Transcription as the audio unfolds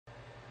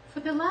For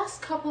the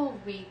last couple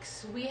of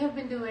weeks, we have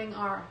been doing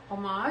our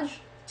homage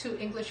to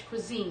English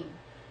cuisine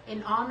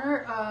in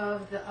honor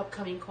of the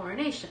upcoming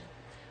coronation.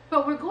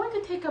 But we're going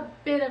to take a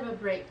bit of a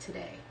break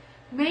today,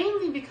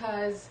 mainly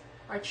because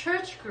our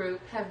church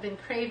group have been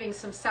craving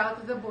some south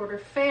of the border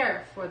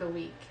fare for the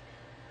week.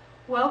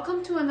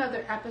 Welcome to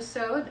another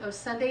episode of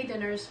Sunday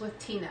Dinners with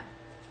Tina.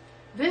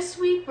 This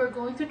week we're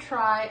going to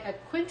try a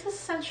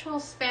quintessential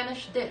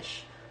Spanish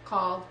dish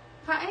called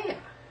paella.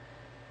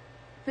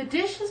 The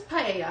dish's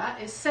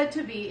paella is said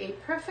to be a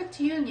perfect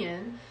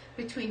union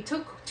between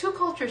two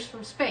cultures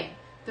from Spain,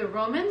 the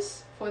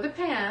Romans for the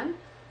pan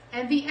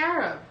and the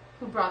Arab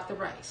who brought the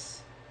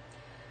rice.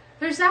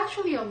 There's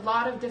actually a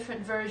lot of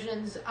different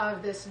versions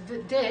of this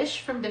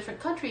dish from different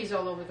countries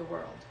all over the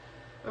world,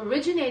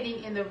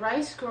 originating in the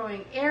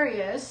rice-growing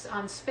areas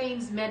on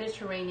Spain's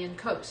Mediterranean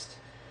coast.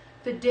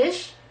 The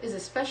dish is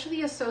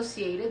especially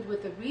associated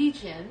with the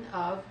region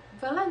of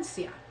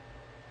Valencia.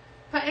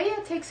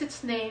 Paella takes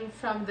its name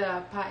from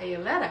the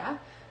paellera,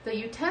 the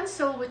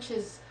utensil which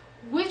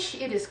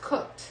it is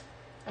cooked,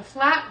 a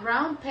flat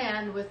round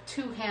pan with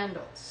two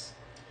handles.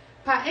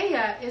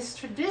 Paella is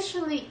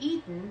traditionally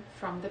eaten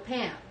from the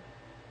pan.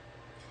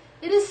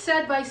 It is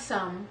said by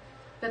some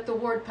that the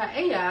word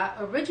paella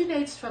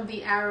originates from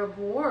the Arab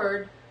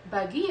word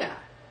bagia,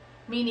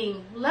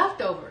 meaning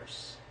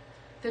leftovers.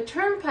 The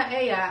term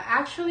paella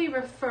actually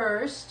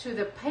refers to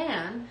the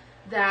pan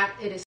that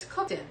it is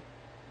cooked in.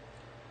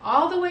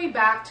 All the way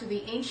back to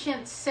the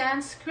ancient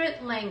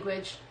Sanskrit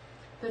language,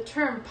 the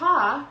term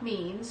pa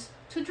means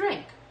to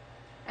drink,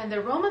 and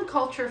the Roman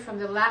culture from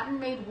the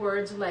Latin-made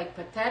words like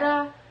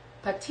patera,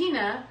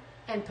 patina,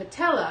 and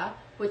patella,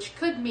 which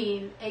could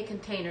mean a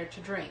container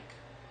to drink.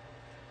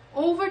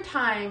 Over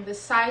time, the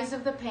size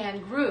of the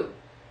pan grew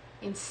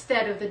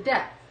instead of the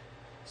depth,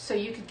 so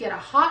you could get a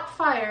hot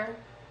fire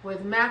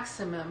with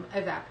maximum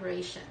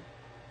evaporation.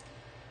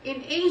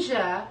 In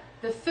Asia,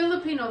 the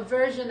Filipino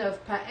version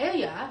of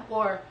paella,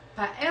 or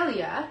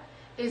paella,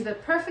 is the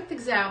perfect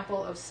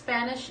example of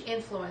Spanish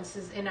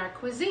influences in our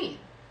cuisine.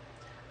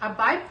 A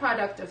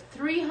byproduct of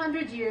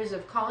 300 years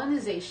of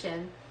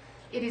colonization,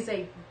 it is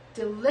a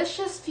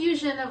delicious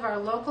fusion of our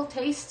local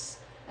tastes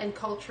and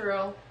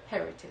cultural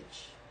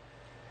heritage.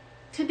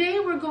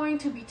 Today we're going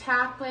to be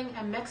tackling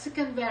a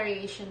Mexican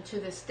variation to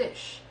this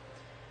dish.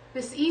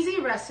 This easy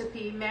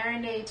recipe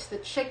marinates the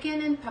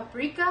chicken in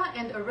paprika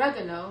and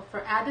oregano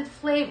for added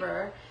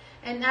flavor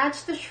and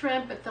adds the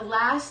shrimp at the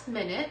last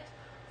minute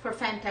for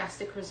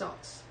fantastic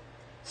results.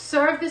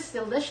 Serve this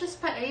delicious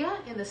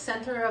paella in the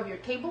center of your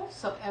table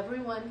so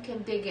everyone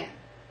can dig in.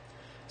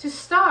 To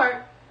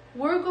start,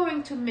 we're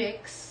going to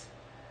mix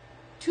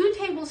 2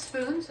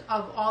 tablespoons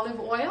of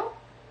olive oil,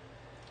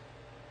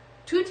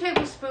 2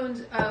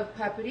 tablespoons of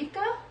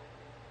paprika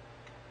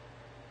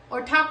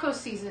or taco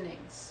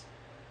seasonings,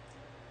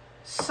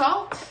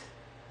 salt,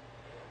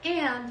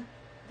 and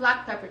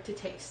black pepper to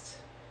taste.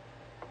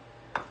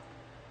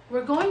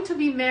 We're going to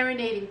be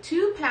marinating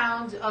 2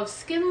 pounds of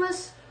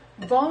skinless,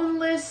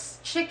 boneless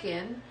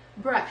chicken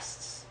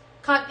breasts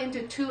cut into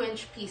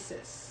 2-inch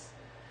pieces.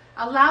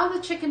 Allow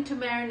the chicken to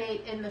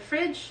marinate in the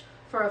fridge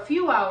for a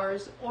few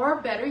hours,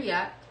 or better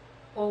yet,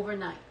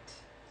 overnight.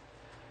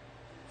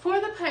 For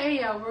the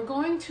paella, we're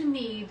going to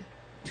need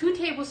 2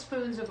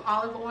 tablespoons of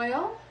olive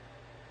oil,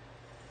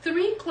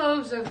 3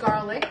 cloves of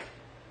garlic,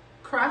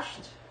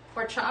 crushed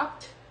or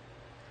chopped,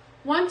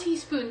 1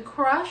 teaspoon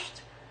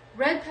crushed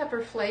red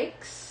pepper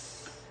flakes,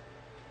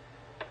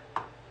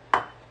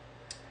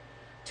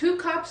 2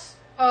 cups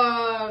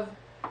of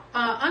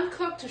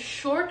uncooked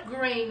short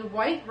grain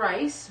white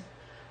rice.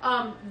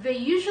 They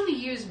usually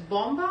use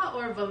bomba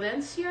or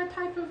Valencia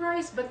type of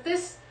rice, but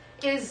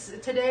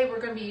today we're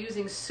going to be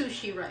using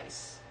sushi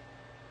rice.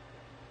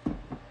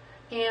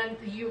 And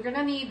you're going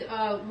to need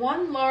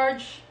 1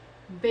 large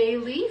bay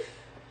leaf,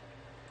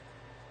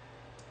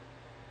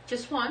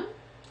 just 1.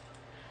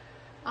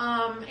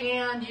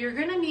 And you're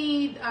going to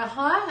need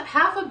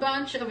half a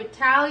bunch of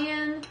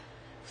Italian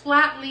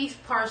flat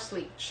leaf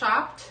parsley,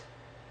 chopped,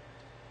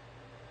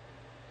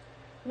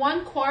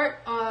 1 quart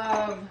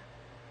of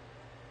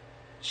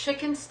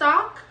chicken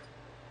stock,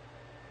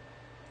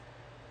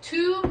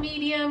 2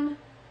 medium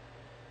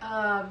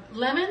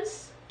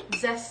lemons,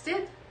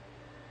 zested,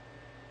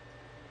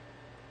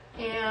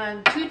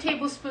 and 2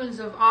 tablespoons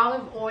of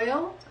olive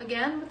oil,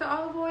 again with the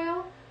olive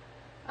oil,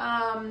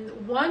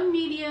 1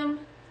 medium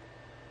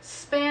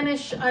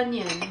Spanish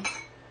onion,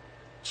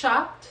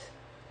 chopped,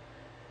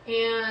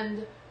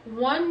 and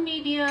 1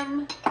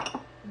 medium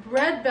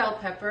red bell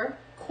pepper,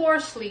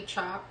 coarsely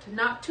chopped,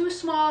 not too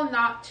small,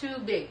 not too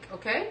big,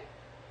 okay?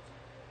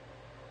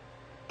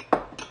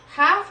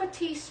 Half a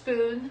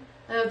teaspoon,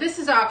 this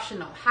is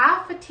optional,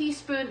 half a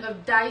teaspoon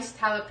of diced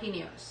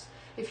jalapenos.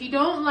 If you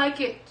don't like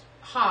it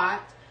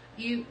hot,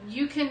 you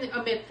can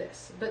omit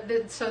this,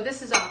 so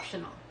this is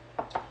optional.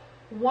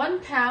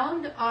 1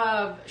 pound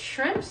of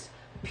shrimps,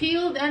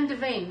 peeled and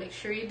deveined. Make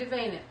sure you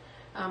devein it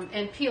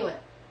and peel it.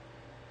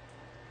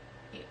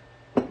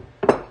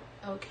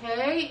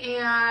 Okay,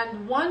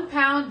 and 1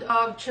 pound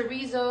of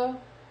chorizo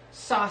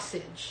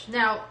sausage.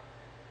 Now,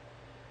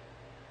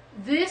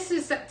 This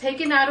is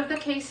taken out of the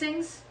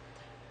casings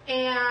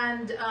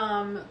and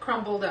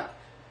crumbled up.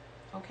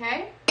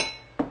 Okay?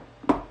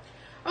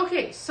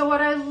 Okay, so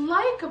what I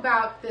like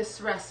about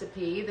this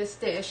recipe, this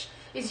dish,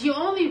 is you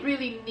only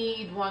really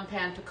need one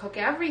pan to cook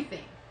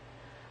everything.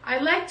 I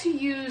like to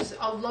use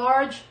a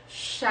large,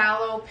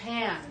 shallow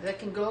pan that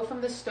can go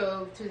from the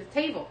stove to the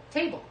table.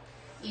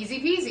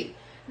 Easy peasy.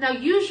 Now,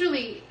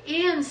 usually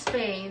in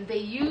Spain, they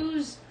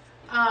use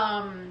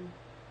a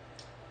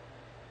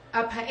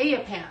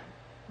paella pan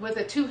with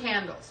the two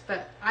handles,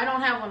 but I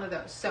don't have one of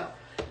those. So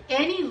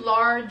any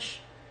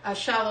large,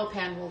 shallow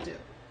pan will do.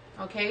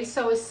 Okay,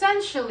 so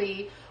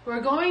essentially,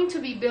 we're going to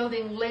be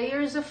building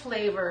layers of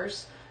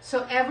flavors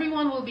so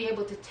everyone will be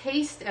able to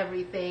taste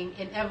everything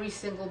in every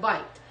single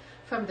bite,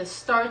 from the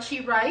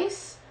starchy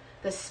rice,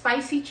 the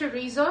spicy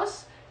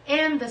chorizos,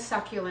 and the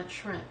succulent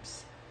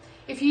shrimps.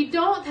 If you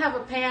don't have a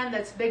pan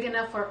that's big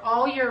enough for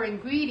all your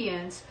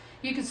ingredients,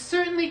 you could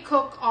certainly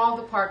cook all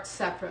the parts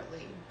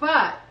separately.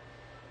 But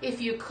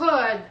if you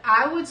could,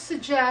 I would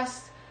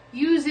suggest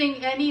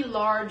using any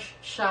large,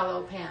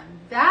 shallow pan.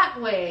 That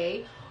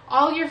way,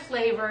 all your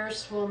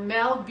flavors will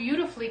meld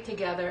beautifully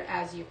together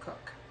as you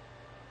cook.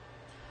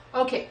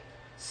 Okay,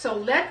 so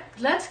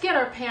let's get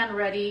our pan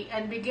ready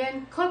and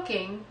begin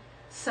cooking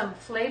some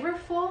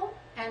flavorful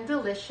and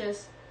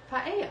delicious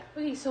paella.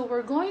 Okay, so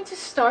we're going to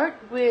start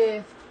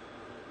with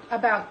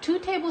about 2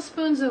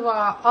 tablespoons of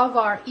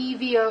our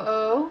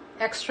EVOO,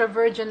 extra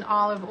virgin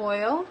olive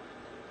oil.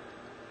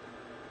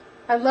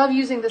 I love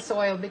using this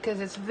oil because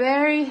it's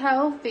very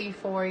healthy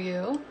for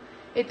you.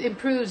 It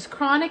improves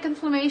chronic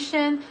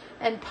inflammation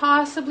and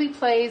possibly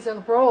plays a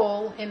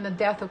role in the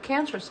death of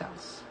cancer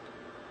cells.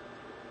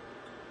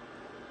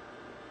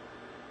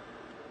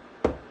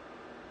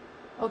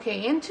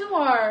 Okay, into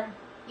our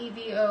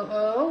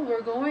EVOO,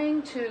 we're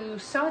going to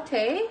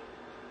saute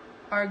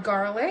our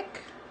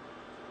garlic.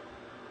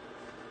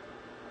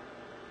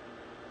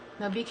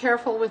 Now be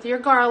careful with your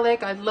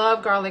garlic. I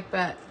love garlic,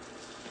 but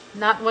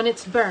not when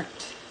it's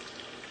burnt.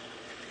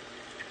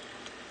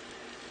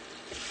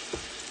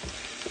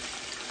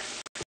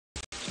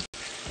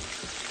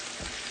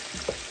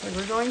 So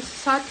we're going to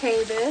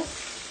saute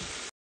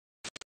this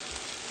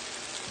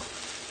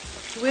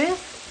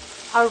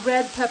with our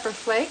red pepper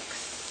flakes.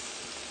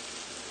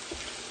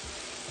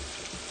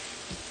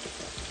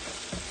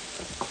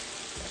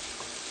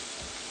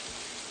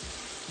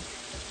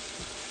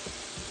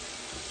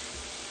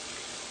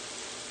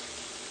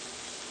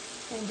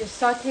 And just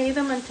saute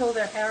them until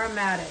they're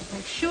aromatic.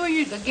 Make sure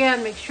you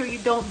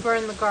don't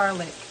burn the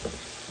garlic.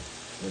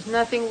 There's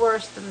nothing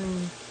worse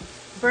than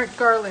burnt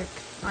garlic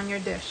on your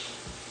dish,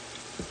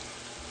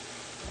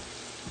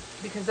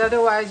 because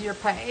otherwise your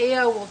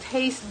paella will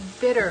taste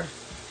bitter.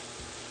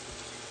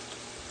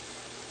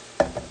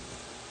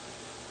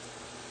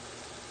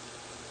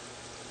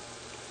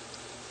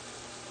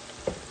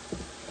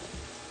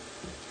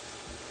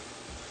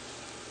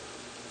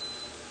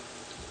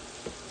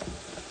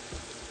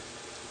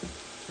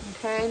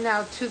 Okay,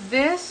 now to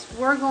this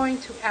we're going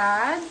to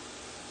add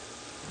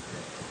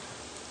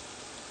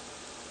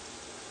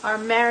our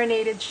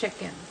marinated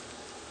chicken.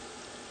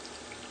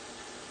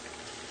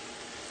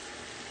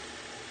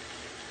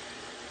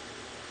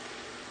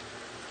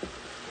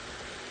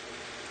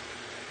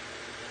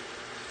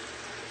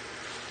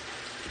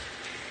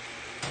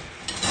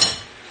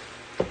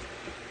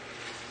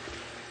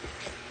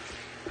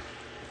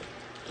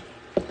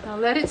 Now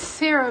let it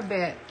sear a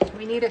bit.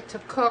 We need it to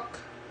cook.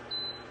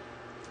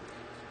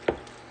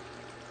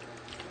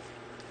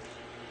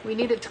 We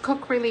need it to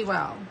cook really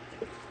well.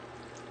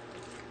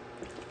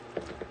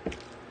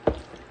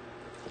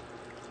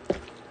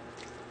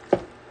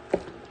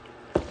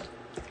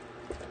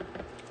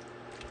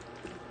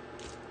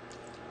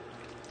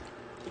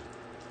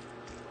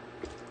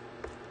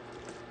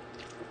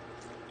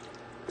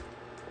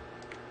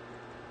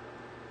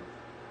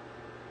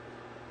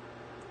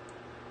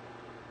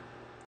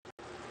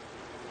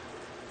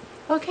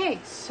 Okay,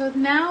 so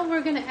now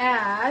we're going to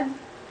add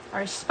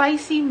our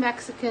spicy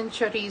Mexican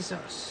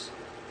chorizos.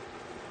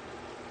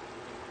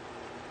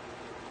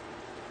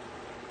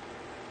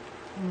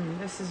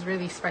 This is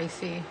really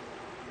spicy.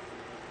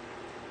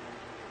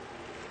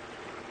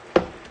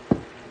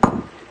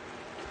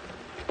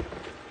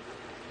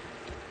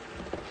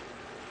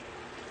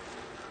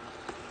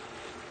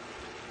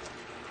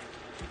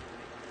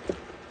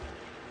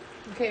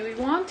 Okay, we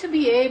want to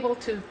be able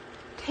to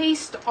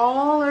taste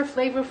all our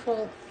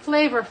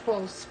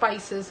flavorful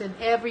spices in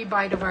every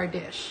bite of our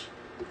dish.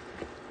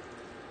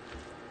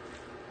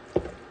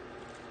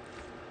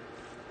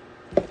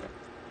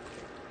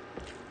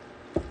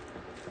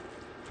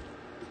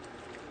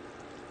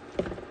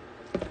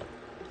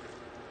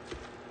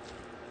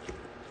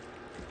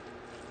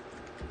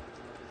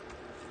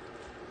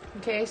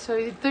 Okay,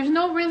 so there's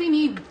no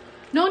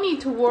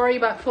need to worry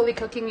about fully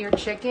cooking your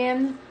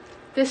chicken.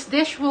 This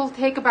dish will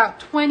take about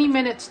 20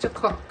 minutes to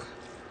cook,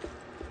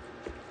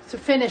 to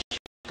finish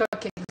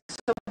cooking.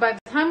 So by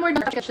the time we're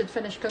done, it should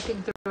finish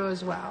cooking through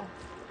as well.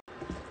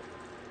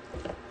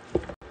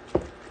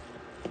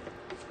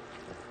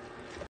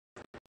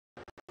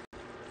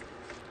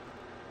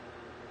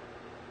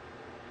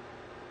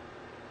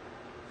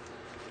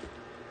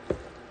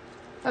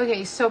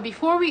 Okay, so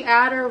before we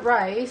add our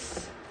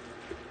rice,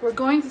 we're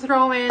going to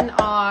throw in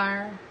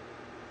our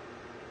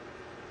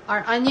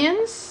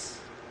onions,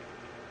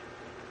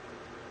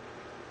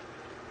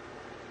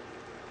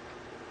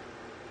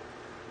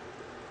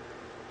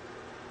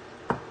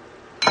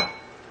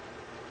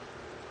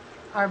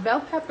 our bell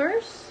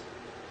peppers,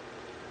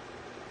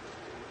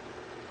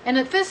 and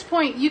at this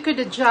point you could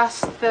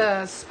adjust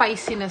the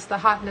spiciness, the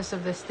hotness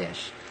of this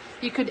dish.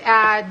 You could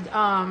add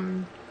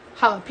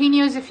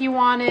jalapenos if you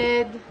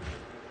wanted.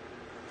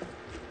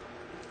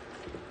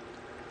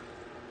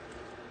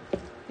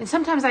 And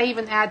sometimes I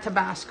even add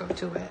Tabasco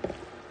to it.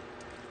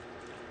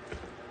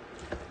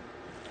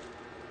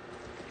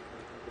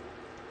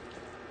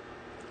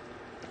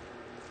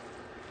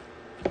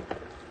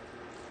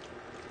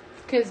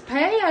 Because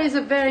paella is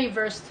a very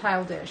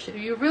versatile dish.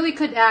 You really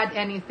could add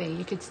anything.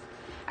 You could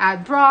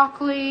add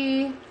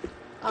broccoli,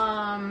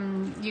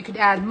 you could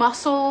add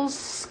mussels,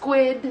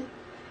 squid.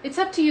 It's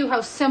up to you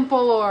how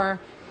simple or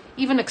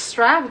even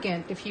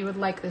extravagant if you would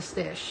like this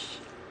dish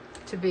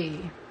to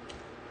be.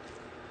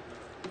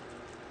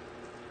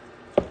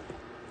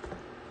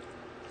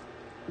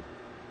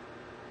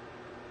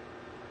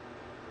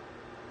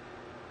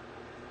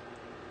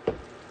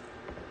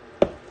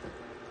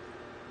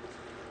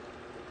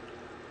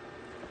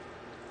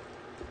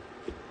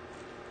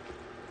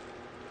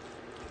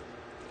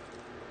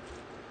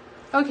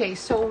 Okay,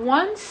 so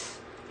once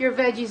your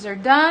veggies are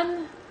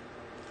done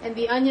and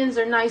the onions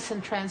are nice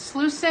and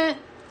translucent,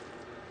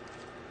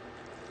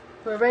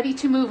 we're ready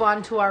to move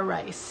on to our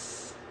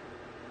rice.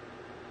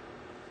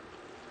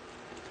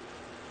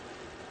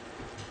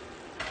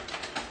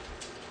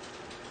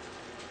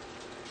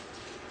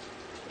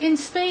 In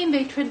Spain,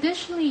 they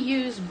traditionally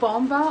use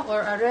bomba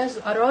or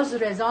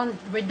arroz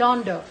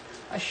redondo,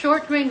 a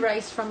short grain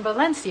rice from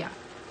Valencia.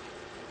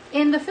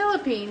 In the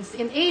Philippines,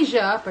 in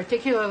Asia,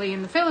 particularly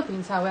in the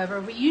Philippines,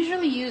 however, we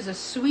usually use a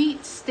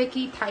sweet,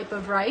 sticky type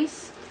of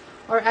rice,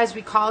 or as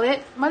we call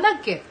it,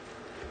 malagkit.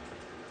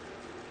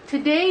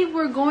 Today,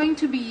 we're going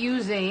to be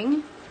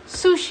using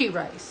sushi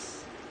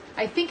rice.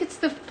 I think it's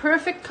the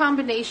perfect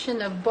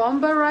combination of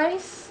bomba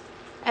rice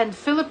and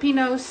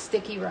Filipino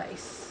sticky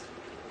rice.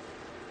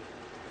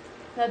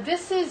 Now,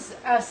 this is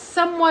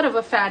somewhat of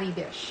a fatty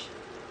dish.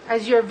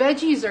 As your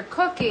veggies are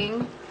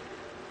cooking,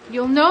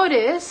 you'll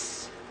notice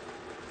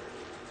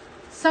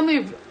some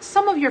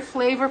of your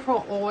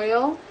flavorful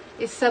oil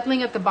is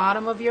settling at the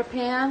bottom of your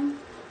pan.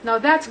 Now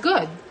that's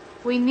good.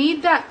 We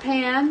need that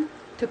pan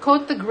to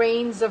coat the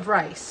grains of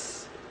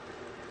rice.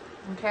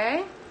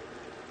 Okay?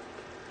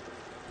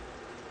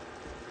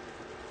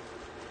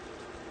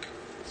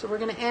 So we're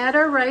going to add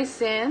our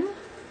rice in.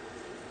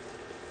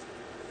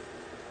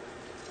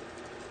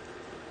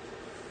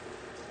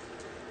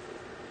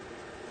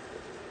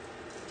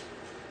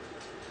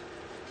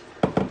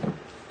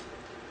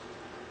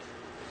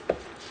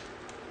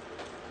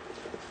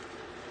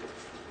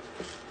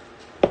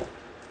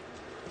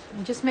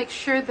 And just make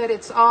sure that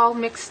it's all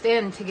mixed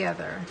in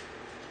together.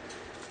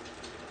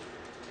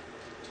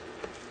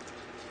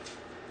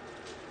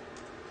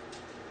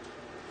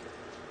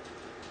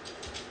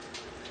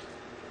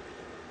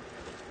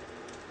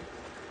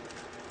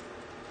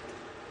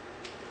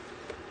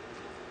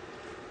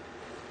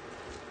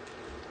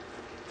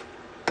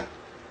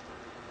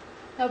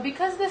 Now,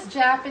 because this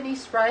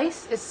Japanese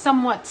rice is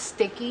somewhat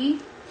sticky,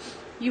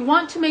 you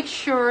want to make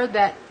sure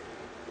that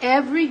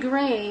every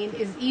grain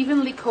is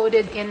evenly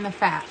coated in the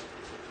fat.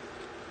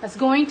 That's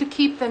going to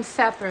keep them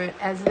separate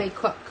as they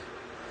cook.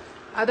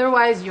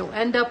 Otherwise, you'll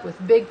end up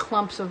with big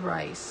clumps of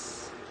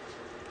rice.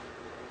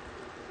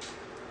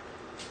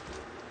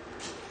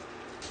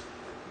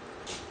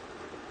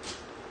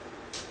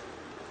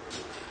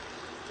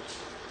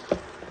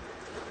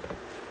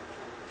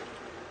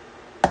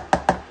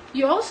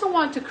 You also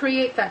want to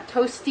create that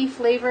toasty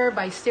flavor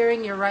by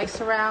stirring your rice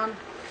around.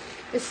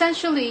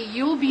 Essentially,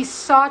 you'll be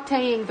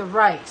sautéing the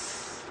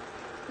rice,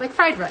 like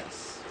fried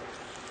rice.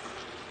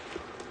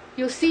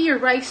 You'll see your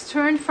rice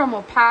turn from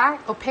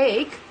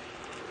opaque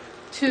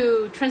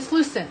to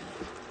translucent.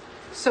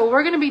 So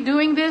we're going to be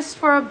doing this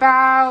for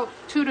about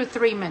 2 to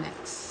 3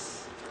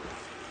 minutes.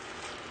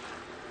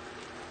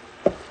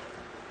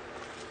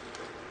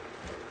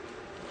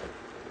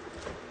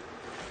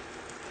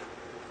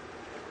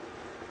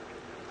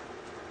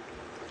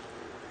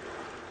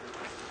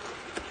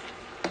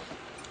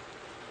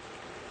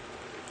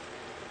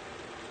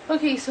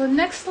 Okay, so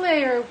next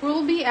layer,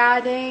 we'll be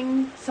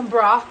adding some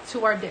broth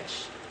to our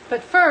dish.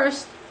 But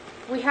first,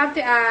 we have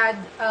to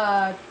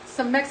add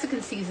some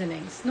Mexican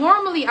seasonings.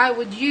 Normally, I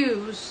would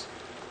use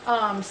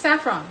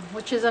saffron,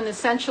 which is an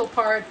essential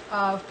part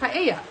of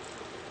paella.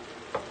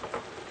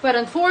 But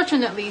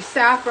unfortunately,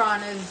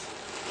 saffron is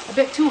a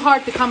bit too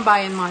hard to come by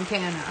in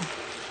Montana.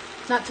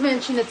 Not to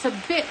mention, it's a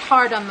bit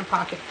hard on the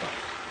pocketbook.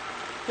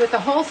 With a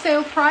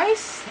wholesale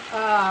price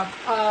of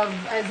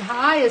as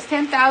high as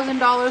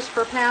 $10,000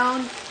 per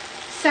pound,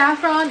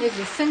 saffron is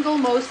the single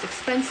most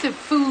expensive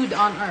food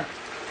on earth.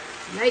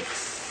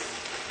 Yikes.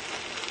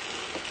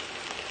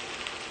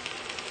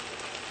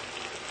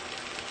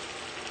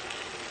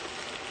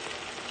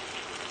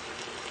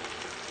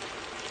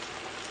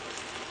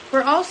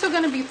 We're also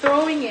going to be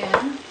throwing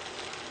in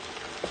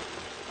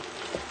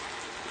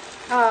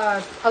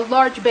a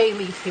large bay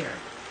leaf here.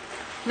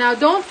 Now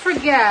don't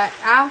forget,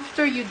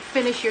 after you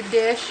finish your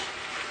dish,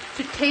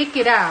 to take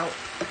it out.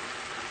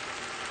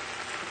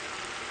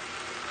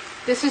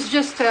 This is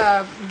just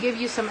to give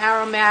you some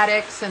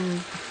aromatics and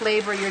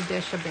flavor your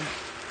dish a bit.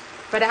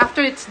 But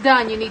after it's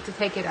done, you need to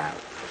take it out.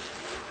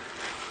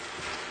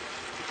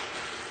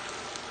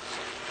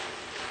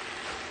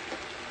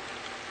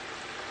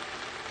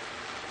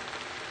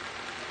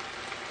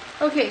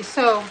 Okay,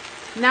 so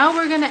now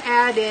we're going to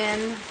add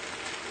in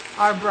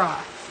our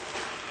broth.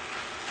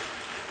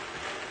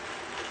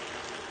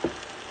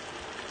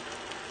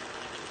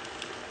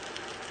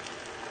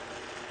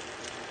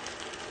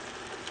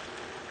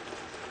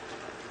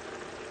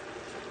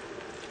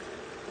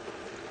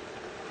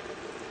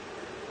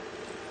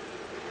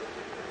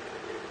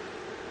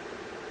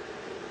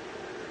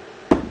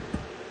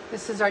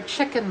 This is our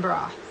chicken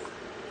broth.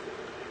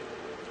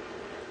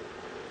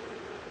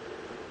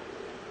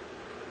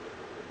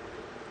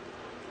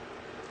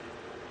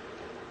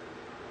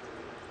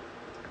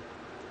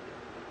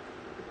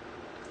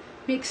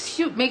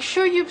 Make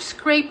sure you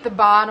scrape the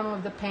bottom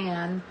of the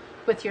pan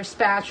with your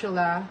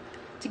spatula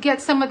to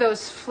get some of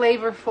those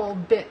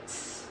flavorful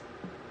bits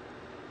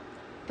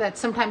that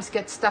sometimes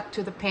get stuck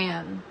to the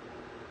pan.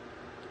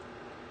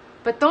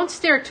 But don't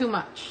stir too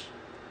much.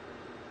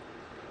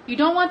 You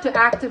don't want to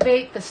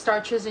activate the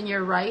starches in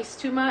your rice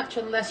too much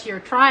unless you're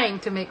trying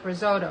to make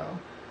risotto.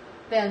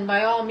 Then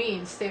by all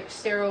means,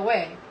 stir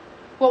away.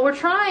 What we're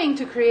trying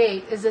to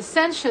create is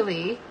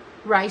essentially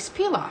rice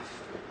pilaf.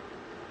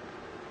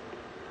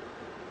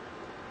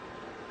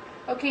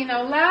 Okay,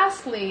 now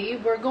lastly,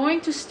 we're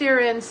going to stir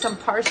in some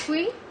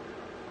parsley.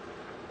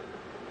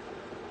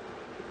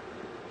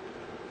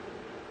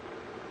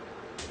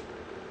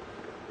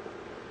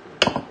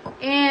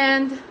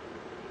 And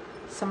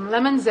some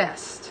lemon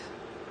zest.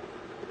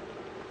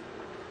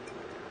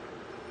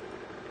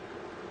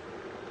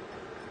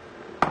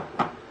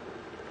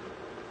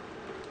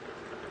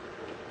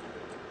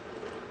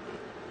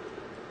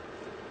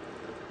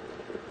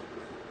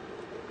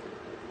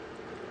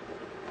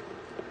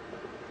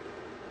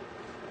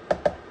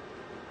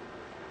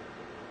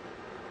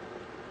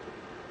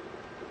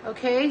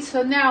 Okay,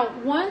 so now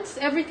once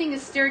everything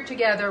is stirred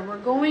together, we're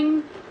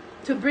going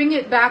to bring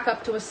it back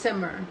up to a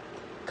simmer.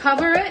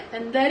 Cover it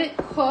and let it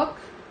cook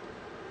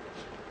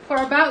for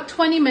about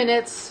 20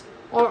 minutes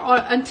or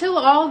until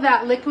all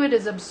that liquid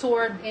is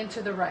absorbed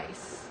into the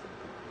rice.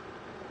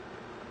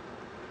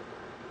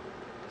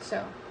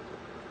 So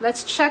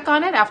let's check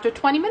on it after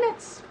 20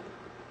 minutes.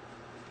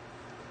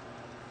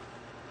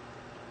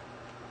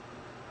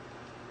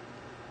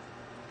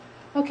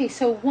 Okay,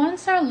 so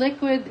once our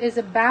liquid is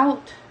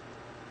about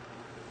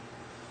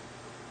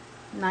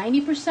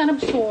 90%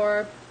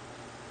 absorbed,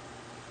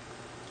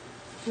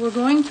 we're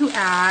going to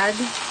add,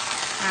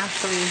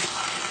 actually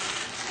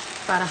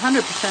about 100%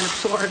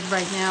 absorbed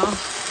right now.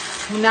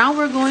 Now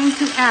we're going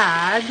to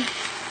add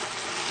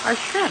our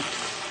shrimp.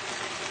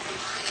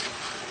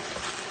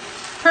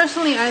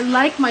 Personally, I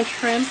like my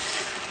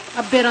shrimps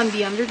a bit on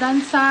the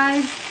underdone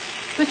side,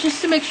 but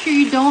just to make sure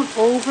you don't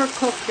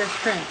overcook your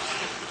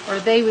shrimps or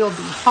they will be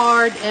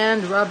hard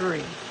and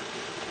rubbery.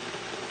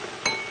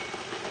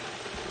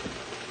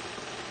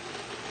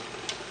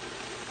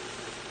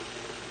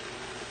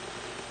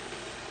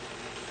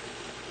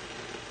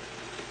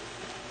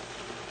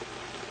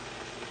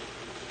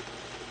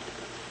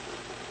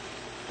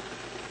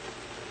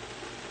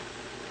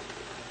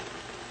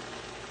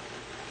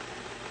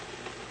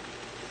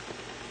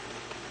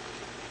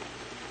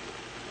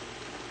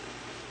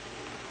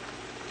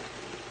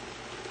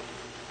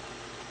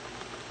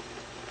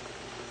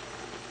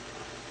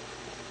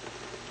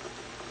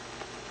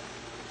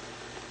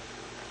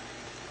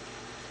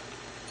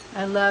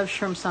 I love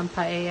shrimps on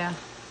paella.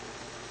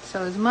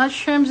 So as much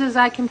shrimps as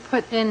I can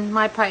put in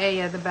my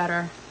paella, the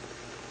better.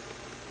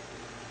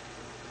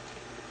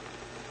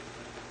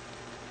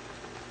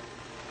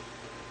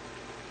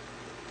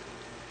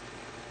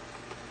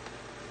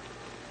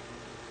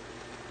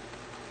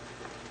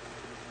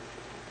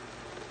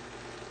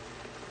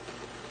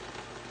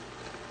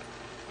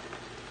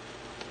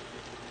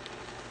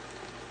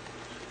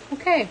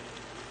 Okay.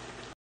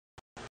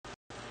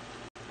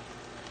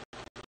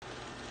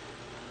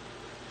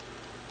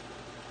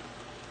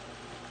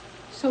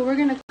 So we're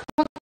going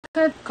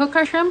to cook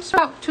our shrimps for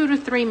about 2 to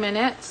 3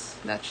 minutes.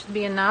 That should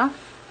be enough.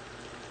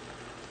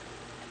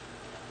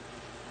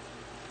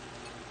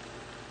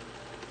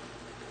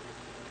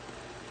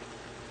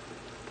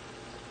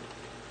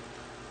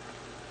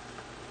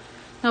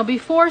 Now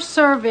before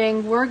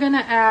serving, we're going to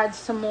add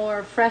some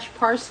more fresh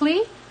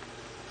parsley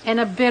and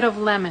a bit of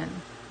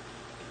lemon.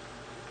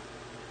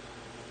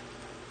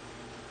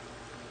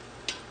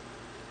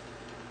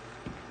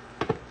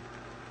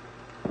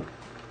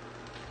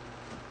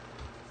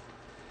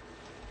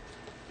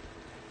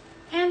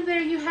 And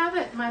there you have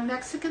it, my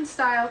Mexican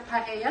style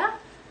paella.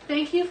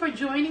 Thank you for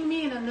joining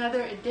me in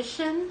another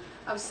edition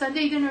of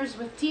Sunday Dinners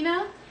with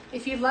Tina.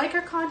 If you like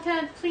our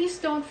content, please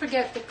don't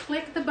forget to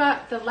click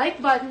the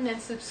like button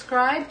and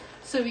subscribe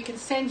so we can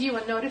send you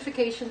a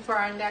notification for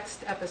our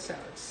next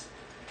episodes.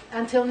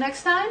 Until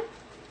next time,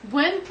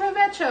 buen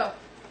provecho!